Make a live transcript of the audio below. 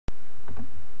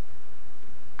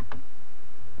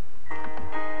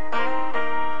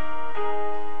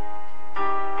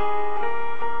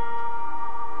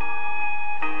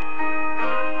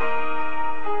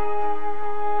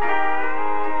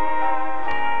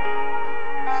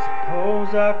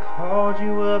Suppose I called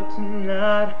you up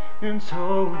tonight and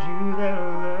told you that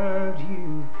I loved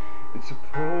you. And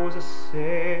suppose I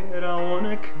said I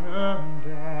wanna come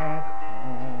back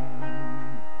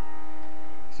home.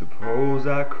 Suppose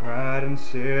I cried and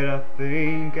said I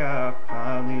think I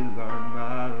finally learned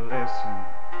my lesson,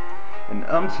 and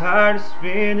I'm tired of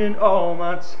spending all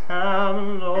my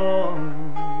time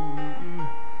alone.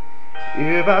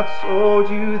 If I told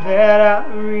you that I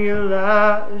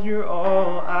realize you're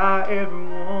all I ever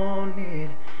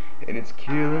wanted, and it's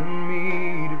killing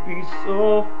me to be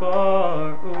so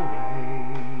far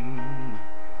away,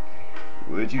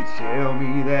 would you tell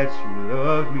me that you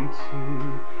love me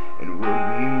too, and would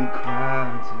we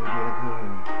cry together?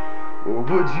 Or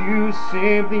would you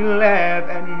simply laugh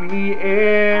at me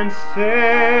and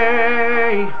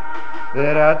say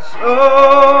that I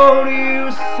told you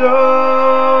so?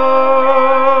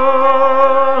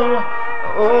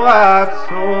 Oh, I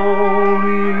told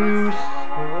you so.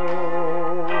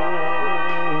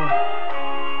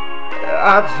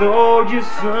 I told you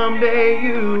someday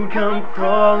you'd come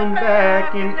crawling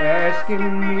back and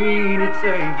asking me to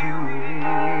take you in.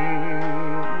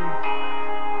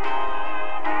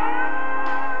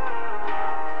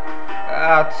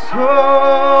 I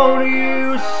told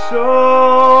you so,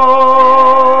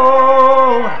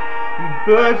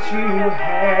 but you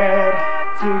had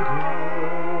to go.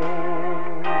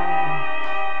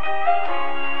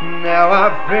 Now I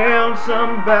found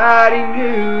somebody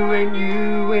new, and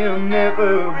you will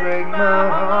never break my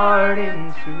heart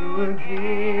in two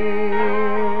again.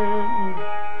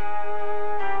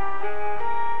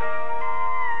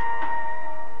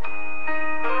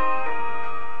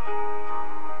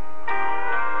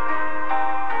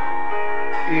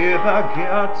 If I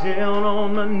got down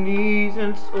on my knees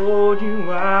and told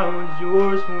you I was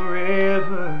yours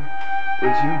forever,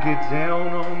 would you get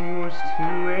down on yours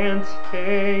too and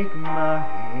take my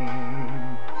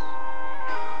hands?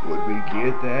 Would we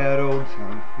get that old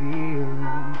time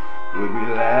feeling? Would we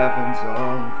laugh and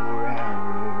talk for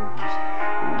hours,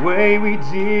 the way we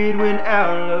did when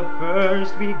our love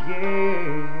first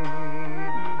began?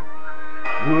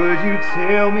 Would you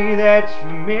tell me that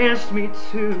you missed me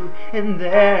too, and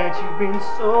that you've been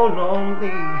so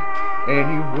lonely,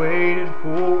 and you've waited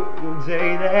for the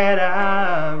day that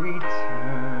I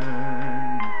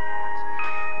returned,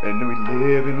 and we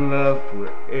live in love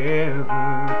forever,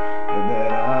 and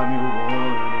that I'm your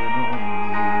one and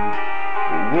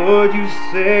only? Or would you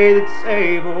say the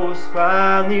tables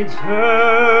finally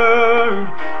turned?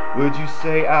 Would you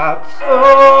say I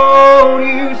told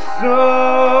you so?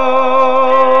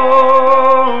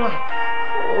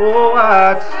 Oh,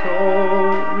 I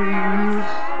told you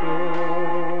so.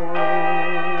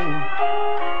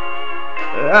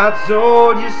 I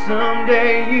told you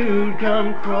someday you'd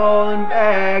come crawling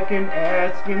back and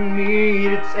asking me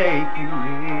to take you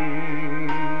in.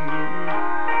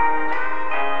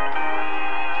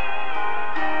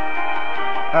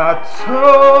 I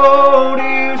told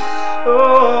you so,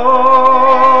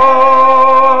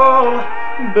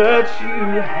 but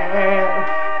you had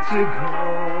to go.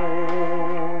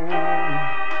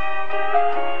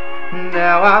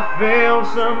 Now I found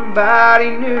somebody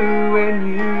new, and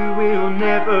you will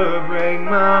never break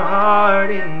my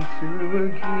heart in two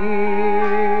again.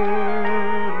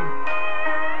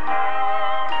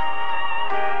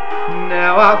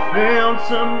 Now I found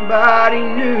somebody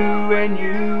new, and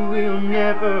you will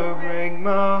never break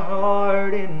my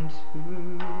heart in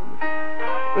two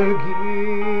again.